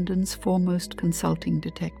as London's foremost consulting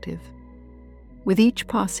detective. With each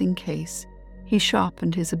passing case, he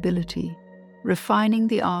sharpened his ability, refining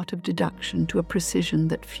the art of deduction to a precision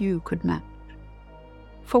that few could match.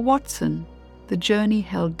 For Watson, the journey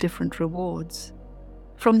held different rewards.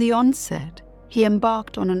 From the onset, he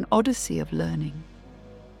embarked on an odyssey of learning.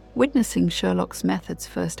 Witnessing Sherlock's methods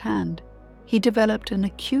firsthand, he developed an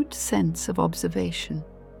acute sense of observation,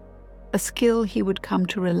 a skill he would come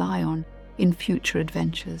to rely on in future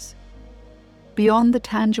adventures. Beyond the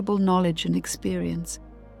tangible knowledge and experience,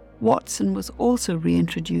 Watson was also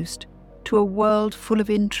reintroduced to a world full of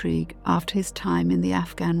intrigue after his time in the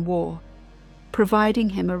Afghan War, providing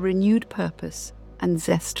him a renewed purpose and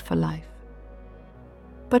zest for life.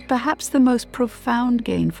 But perhaps the most profound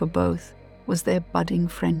gain for both was their budding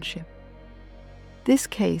friendship. This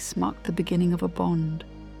case marked the beginning of a bond,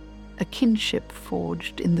 a kinship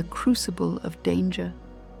forged in the crucible of danger,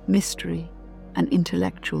 mystery, and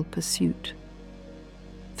intellectual pursuit.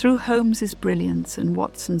 Through Holmes's brilliance and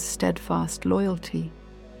Watson's steadfast loyalty,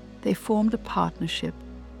 they formed a partnership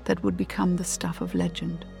that would become the stuff of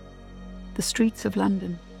legend. The streets of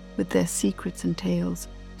London, with their secrets and tales,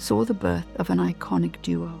 saw the birth of an iconic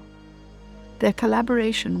duo. Their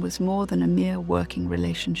collaboration was more than a mere working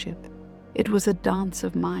relationship. It was a dance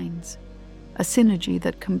of minds, a synergy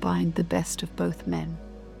that combined the best of both men.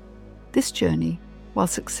 This journey, while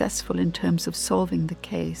successful in terms of solving the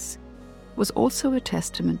case, was also a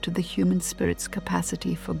testament to the human spirit's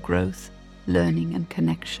capacity for growth, learning, and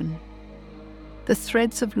connection. The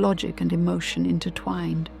threads of logic and emotion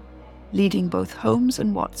intertwined, leading both Holmes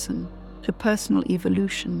and Watson to personal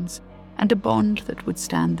evolutions and a bond that would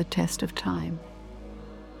stand the test of time.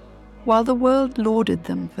 While the world lauded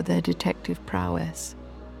them for their detective prowess,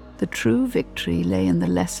 the true victory lay in the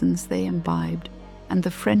lessons they imbibed and the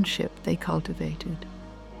friendship they cultivated.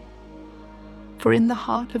 For in the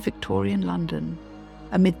heart of Victorian London,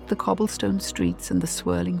 amid the cobblestone streets and the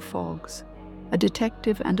swirling fogs, a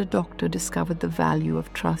detective and a doctor discovered the value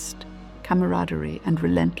of trust, camaraderie, and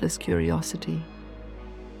relentless curiosity.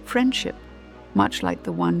 Friendship, much like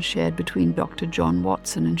the one shared between Dr. John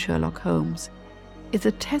Watson and Sherlock Holmes, is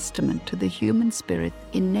a testament to the human spirit's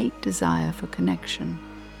innate desire for connection.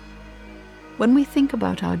 When we think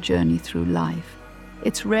about our journey through life,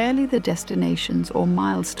 it's rarely the destinations or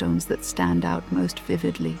milestones that stand out most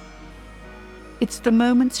vividly. It's the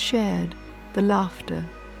moments shared, the laughter,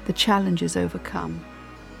 the challenges overcome,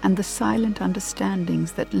 and the silent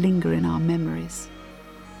understandings that linger in our memories.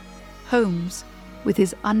 Holmes, with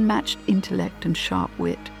his unmatched intellect and sharp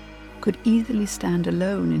wit, could easily stand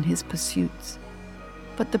alone in his pursuits.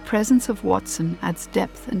 But the presence of Watson adds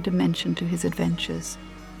depth and dimension to his adventures.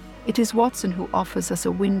 It is Watson who offers us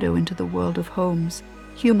a window into the world of Holmes,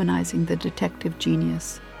 humanizing the detective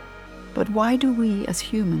genius. But why do we, as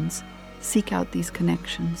humans, seek out these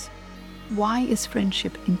connections? Why is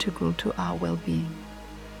friendship integral to our well-being?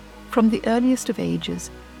 From the earliest of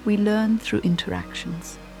ages, we learn through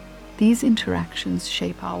interactions. These interactions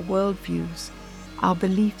shape our worldviews, our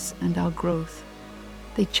beliefs, and our growth.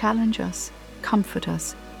 They challenge us, comfort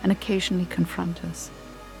us, and occasionally confront us.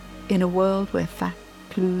 In a world where facts,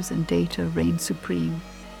 clues, and data reign supreme,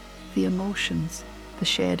 the emotions, the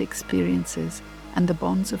shared experiences, and the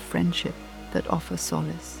bonds of friendship that offer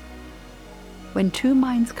solace. When two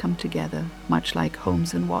minds come together, much like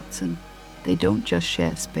Holmes and Watson, they don't just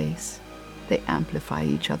share space, they amplify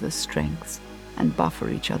each other's strengths and buffer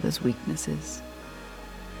each other's weaknesses.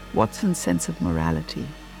 Watson's sense of morality,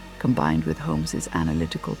 combined with Holmes's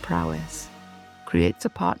analytical prowess, creates a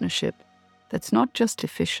partnership that's not just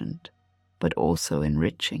efficient, but also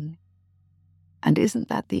enriching. And isn't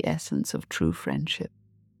that the essence of true friendship?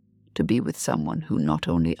 To be with someone who not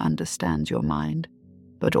only understands your mind,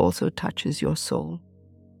 but also touches your soul.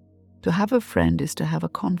 To have a friend is to have a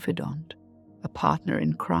confidant, a partner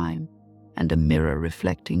in crime, and a mirror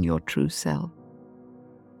reflecting your true self.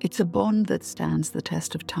 It's a bond that stands the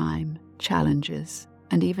test of time, challenges,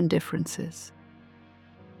 and even differences.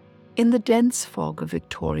 In the dense fog of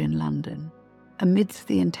Victorian London, amidst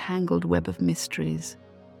the entangled web of mysteries,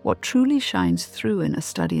 what truly shines through in A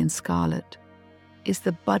Study in Scarlet is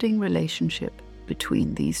the budding relationship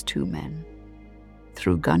between these two men.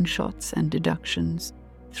 Through gunshots and deductions,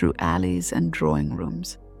 through alleys and drawing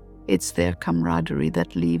rooms, it's their camaraderie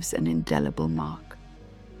that leaves an indelible mark.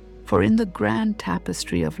 For in the grand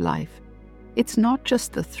tapestry of life, it's not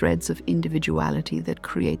just the threads of individuality that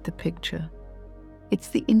create the picture. It's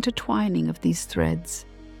the intertwining of these threads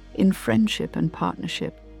in friendship and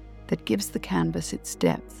partnership that gives the canvas its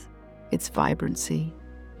depth, its vibrancy,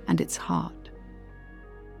 and its heart.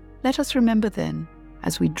 Let us remember then,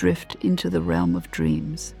 as we drift into the realm of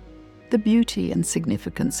dreams, the beauty and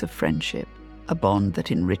significance of friendship, a bond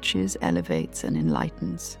that enriches, elevates, and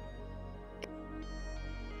enlightens.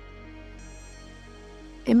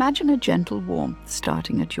 Imagine a gentle warmth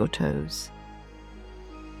starting at your toes.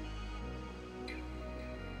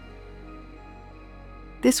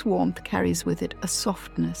 This warmth carries with it a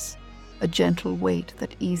softness, a gentle weight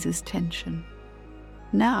that eases tension.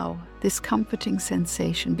 Now, this comforting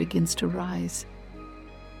sensation begins to rise.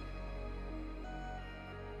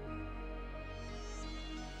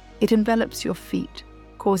 It envelops your feet,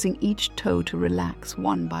 causing each toe to relax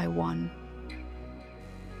one by one.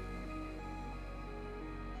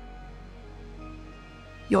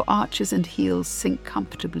 Your arches and heels sink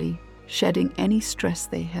comfortably, shedding any stress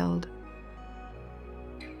they held.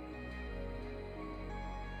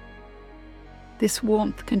 This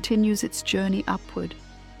warmth continues its journey upward,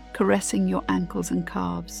 caressing your ankles and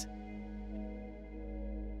calves.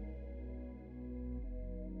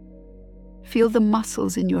 Feel the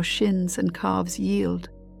muscles in your shins and calves yield,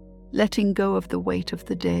 letting go of the weight of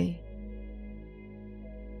the day.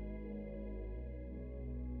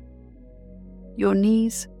 Your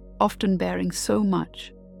knees, often bearing so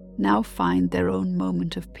much, now find their own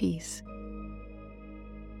moment of peace.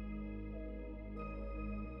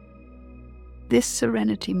 This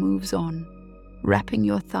serenity moves on, wrapping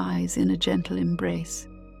your thighs in a gentle embrace.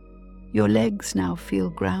 Your legs now feel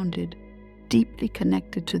grounded, deeply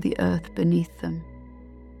connected to the earth beneath them.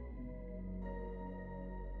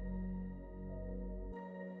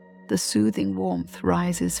 The soothing warmth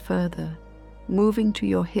rises further, moving to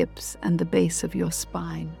your hips and the base of your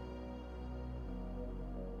spine.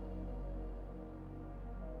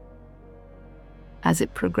 As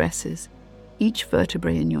it progresses, each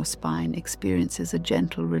vertebrae in your spine experiences a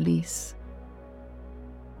gentle release.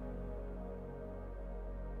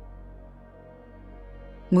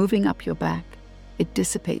 Moving up your back, it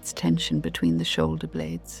dissipates tension between the shoulder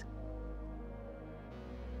blades.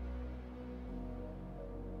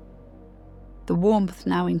 The warmth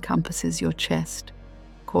now encompasses your chest,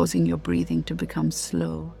 causing your breathing to become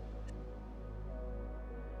slow.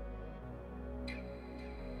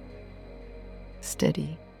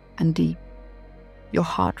 Steady and deep. Your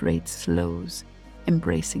heart rate slows,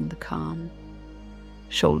 embracing the calm.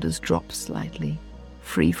 Shoulders drop slightly,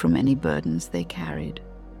 free from any burdens they carried.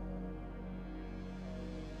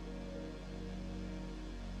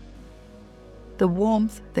 The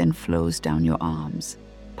warmth then flows down your arms,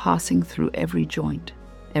 passing through every joint,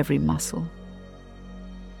 every muscle.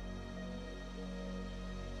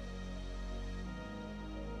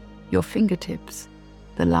 Your fingertips,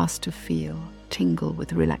 the last to feel, tingle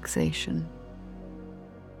with relaxation.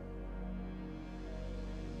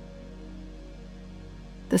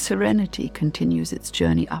 The serenity continues its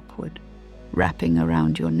journey upward, wrapping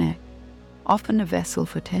around your neck, often a vessel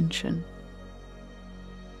for tension.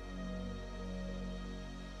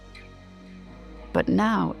 But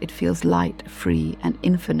now it feels light, free, and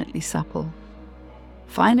infinitely supple.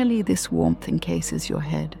 Finally, this warmth encases your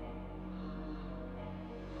head.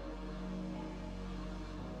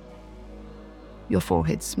 Your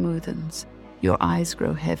forehead smoothens, your eyes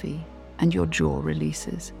grow heavy, and your jaw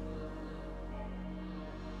releases.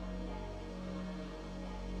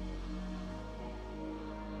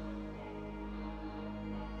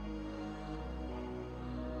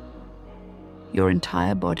 Your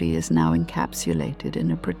entire body is now encapsulated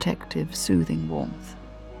in a protective, soothing warmth.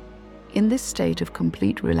 In this state of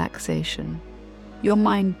complete relaxation, your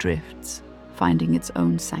mind drifts, finding its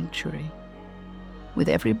own sanctuary. With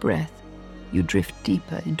every breath, you drift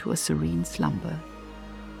deeper into a serene slumber,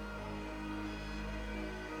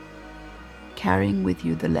 carrying with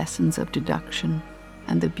you the lessons of deduction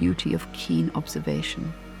and the beauty of keen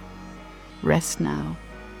observation. Rest now,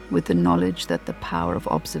 with the knowledge that the power of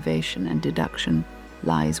observation and deduction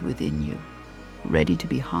lies within you, ready to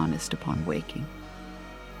be harnessed upon waking.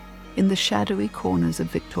 In the shadowy corners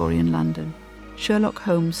of Victorian London, Sherlock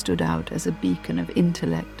Holmes stood out as a beacon of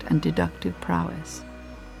intellect and deductive prowess.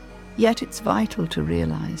 Yet it's vital to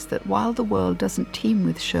realize that while the world doesn't teem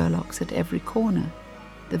with Sherlocks at every corner,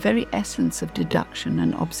 the very essence of deduction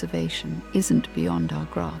and observation isn't beyond our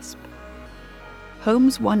grasp.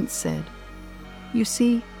 Holmes once said, "You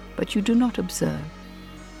see, but you do not observe."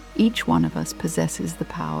 Each one of us possesses the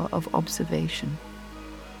power of observation.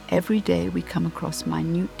 Every day we come across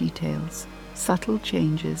minute details, subtle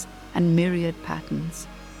changes, and myriad patterns.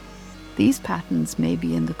 These patterns may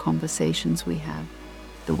be in the conversations we have,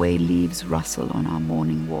 the way leaves rustle on our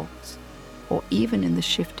morning walks, or even in the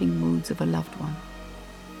shifting moods of a loved one.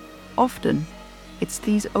 Often, it's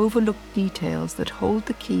these overlooked details that hold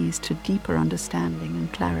the keys to deeper understanding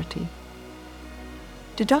and clarity.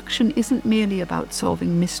 Deduction isn't merely about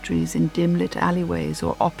solving mysteries in dim-lit alleyways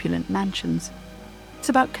or opulent mansions. It's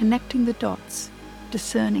about connecting the dots,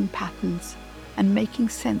 discerning patterns, and making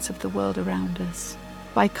sense of the world around us.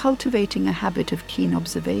 By cultivating a habit of keen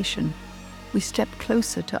observation, we step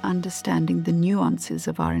closer to understanding the nuances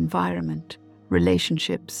of our environment,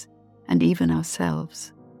 relationships, and even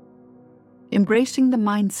ourselves. Embracing the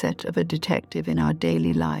mindset of a detective in our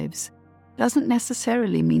daily lives doesn't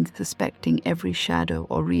necessarily mean suspecting every shadow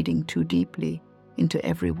or reading too deeply into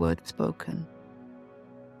every word spoken.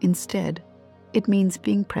 Instead, it means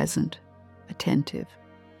being present, attentive,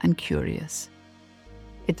 and curious.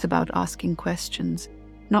 It's about asking questions,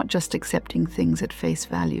 not just accepting things at face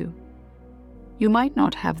value. You might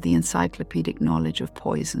not have the encyclopedic knowledge of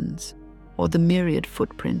poisons or the myriad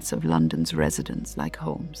footprints of London's residents like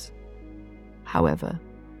Holmes. However,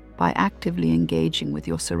 by actively engaging with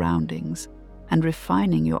your surroundings and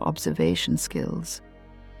refining your observation skills,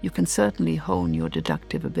 you can certainly hone your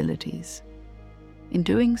deductive abilities. In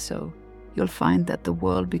doing so, you'll find that the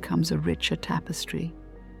world becomes a richer tapestry,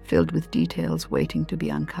 filled with details waiting to be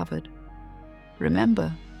uncovered.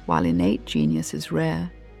 Remember, while innate genius is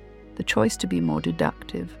rare, the choice to be more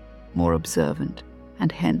deductive, more observant,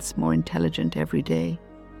 and hence more intelligent every day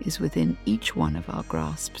is within each one of our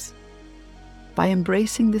grasps. By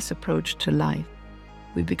embracing this approach to life,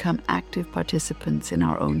 we become active participants in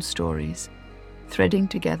our own stories, threading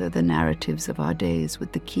together the narratives of our days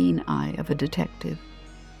with the keen eye of a detective.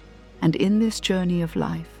 And in this journey of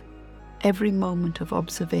life, every moment of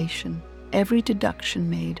observation, every deduction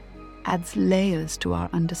made, adds layers to our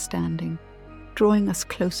understanding, drawing us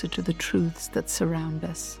closer to the truths that surround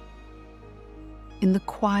us. In the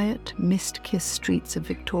quiet, mist-kissed streets of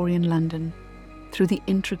Victorian London, through the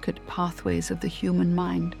intricate pathways of the human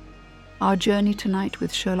mind, our journey tonight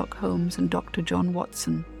with Sherlock Holmes and Dr. John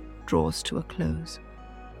Watson draws to a close.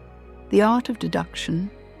 The art of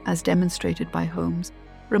deduction, as demonstrated by Holmes,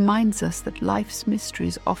 reminds us that life's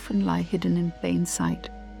mysteries often lie hidden in plain sight,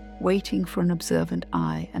 waiting for an observant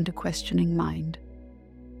eye and a questioning mind.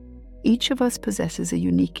 Each of us possesses a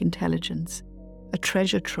unique intelligence, a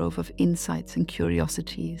treasure trove of insights and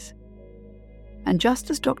curiosities. And just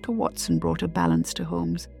as Dr. Watson brought a balance to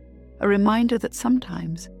Holmes, a reminder that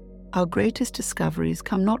sometimes our greatest discoveries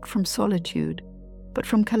come not from solitude, but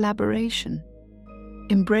from collaboration.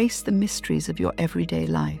 Embrace the mysteries of your everyday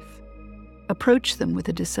life. Approach them with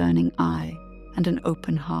a discerning eye and an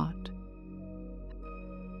open heart.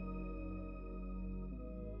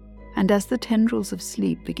 And as the tendrils of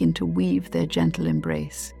sleep begin to weave their gentle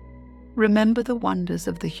embrace, remember the wonders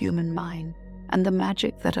of the human mind and the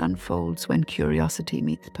magic that unfolds when curiosity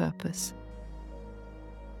meets purpose.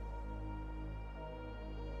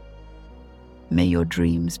 May your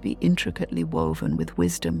dreams be intricately woven with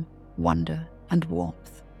wisdom, wonder, and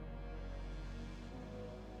warmth.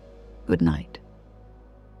 Good night.